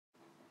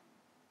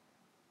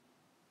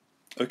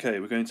Okay,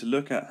 we're going to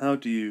look at how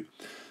do you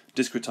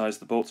discretize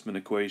the Boltzmann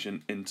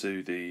equation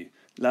into the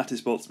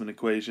lattice Boltzmann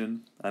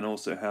equation, and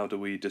also how do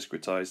we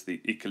discretize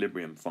the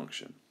equilibrium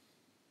function.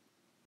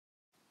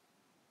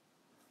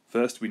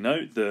 First, we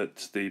note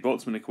that the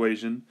Boltzmann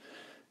equation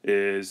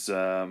is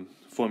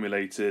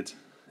formulated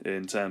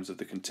in terms of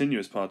the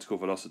continuous particle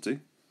velocity.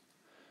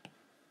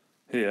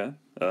 Here,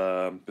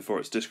 before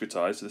it's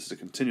discretized, so this is a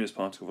continuous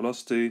particle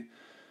velocity.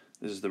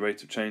 This is the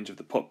rate of change of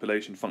the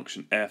population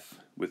function f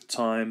with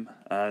time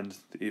and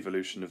the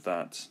evolution of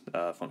that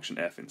function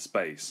f in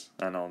space.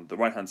 And on the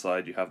right hand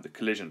side you have the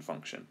collision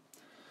function,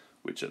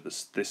 which at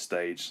this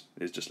stage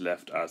is just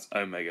left as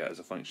omega as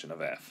a function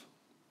of f.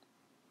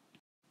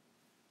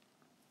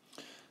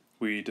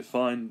 We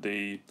define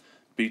the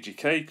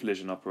BGK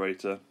collision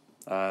operator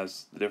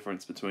as the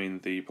difference between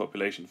the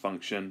population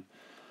function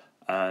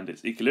and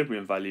its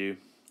equilibrium value,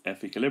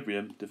 f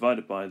equilibrium,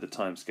 divided by the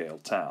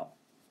timescale tau.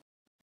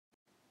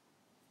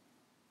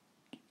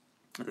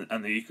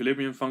 And the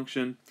equilibrium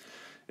function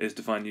is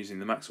defined using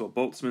the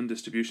Maxwell-Boltzmann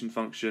distribution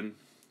function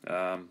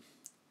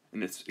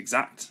in its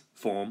exact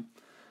form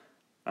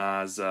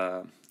as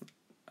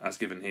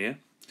given here.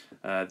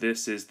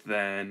 This is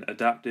then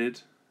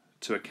adapted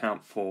to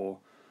account for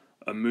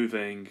a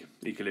moving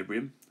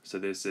equilibrium. So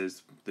this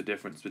is the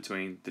difference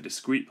between the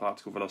discrete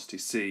particle velocity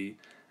c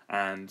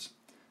and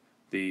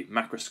the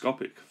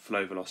macroscopic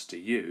flow velocity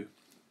u.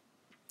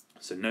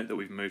 So note that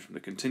we've moved from the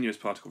continuous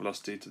particle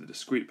velocity to the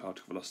discrete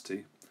particle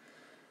velocity.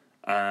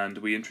 And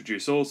we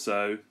introduce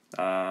also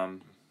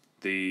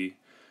the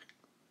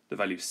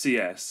value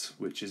cs,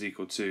 which is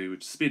equal to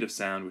speed of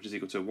sound, which is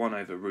equal to 1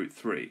 over root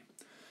 3.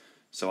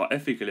 So our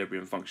f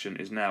equilibrium function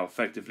is now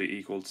effectively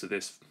equal to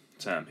this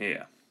term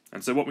here.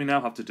 And so what we now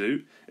have to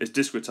do is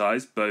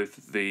discretize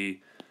both the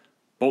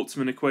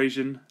Boltzmann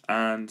equation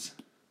and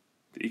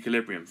the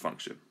equilibrium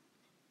function.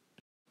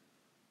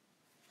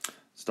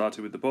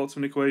 Starting with the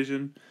Boltzmann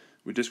equation,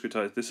 we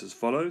discretize this as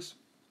follows.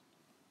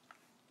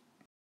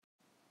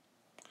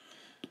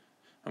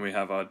 And we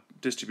have our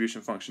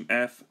distribution function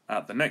f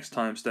at the next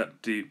time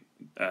step t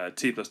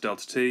plus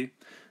delta t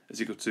is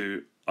equal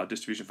to our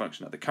distribution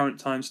function at the current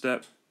time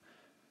step.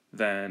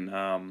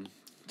 Then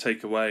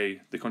take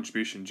away the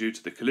contribution due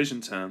to the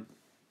collision term,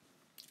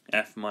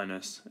 f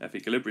minus f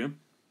equilibrium.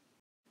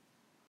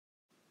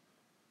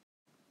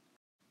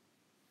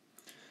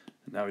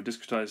 Now we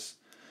discretize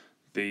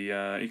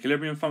the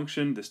equilibrium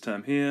function, this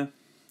term here,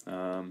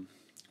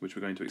 which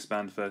we're going to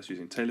expand first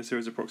using Taylor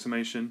series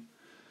approximation.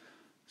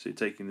 So you're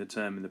taking the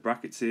term in the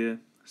brackets here,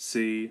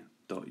 c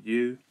dot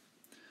u,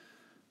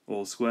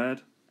 all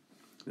squared.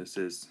 This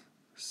is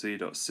c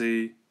dot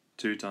c,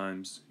 2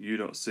 times u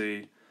dot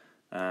c,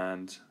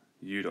 and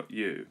u dot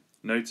u.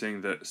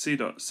 Noting that c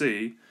dot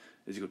c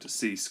is equal to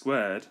c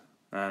squared,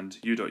 and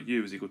u dot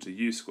u is equal to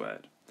u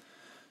squared.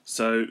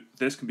 So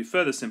this can be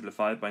further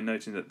simplified by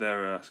noting that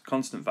there are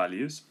constant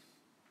values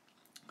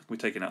we're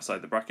taking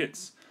outside the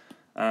brackets,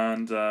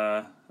 and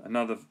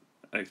another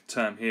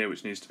term here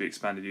which needs to be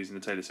expanded using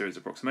the Taylor series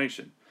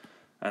approximation.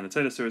 And the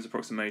Taylor series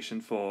approximation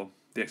for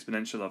the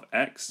exponential of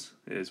x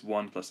is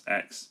 1 plus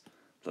x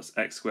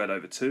squared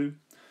over 2.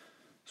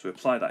 So we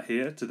apply that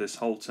here to this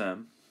whole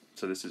term.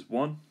 So this is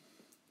 1,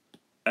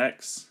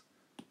 x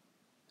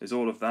is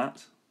all of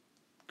that,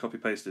 copy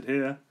pasted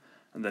here,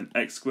 and then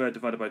x squared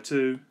divided by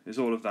 2 is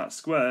all of that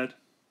squared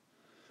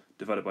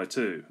divided by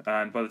 2.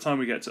 And by the time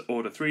we get to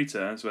order 3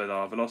 terms, where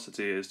our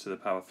velocity is to the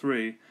power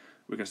 3,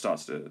 we can start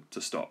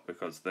to stop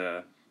because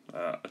they're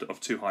of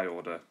too high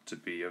order to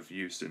be of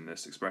use in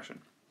this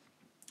expression.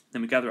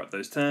 Then we gather up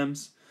those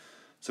terms.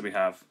 So we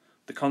have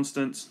the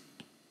constant,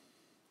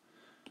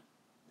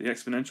 the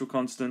exponential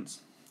constant,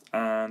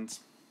 and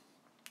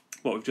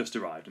what we've just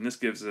derived. And this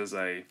gives us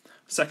a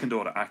second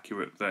order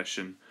accurate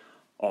version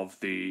of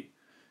the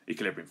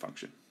equilibrium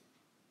function.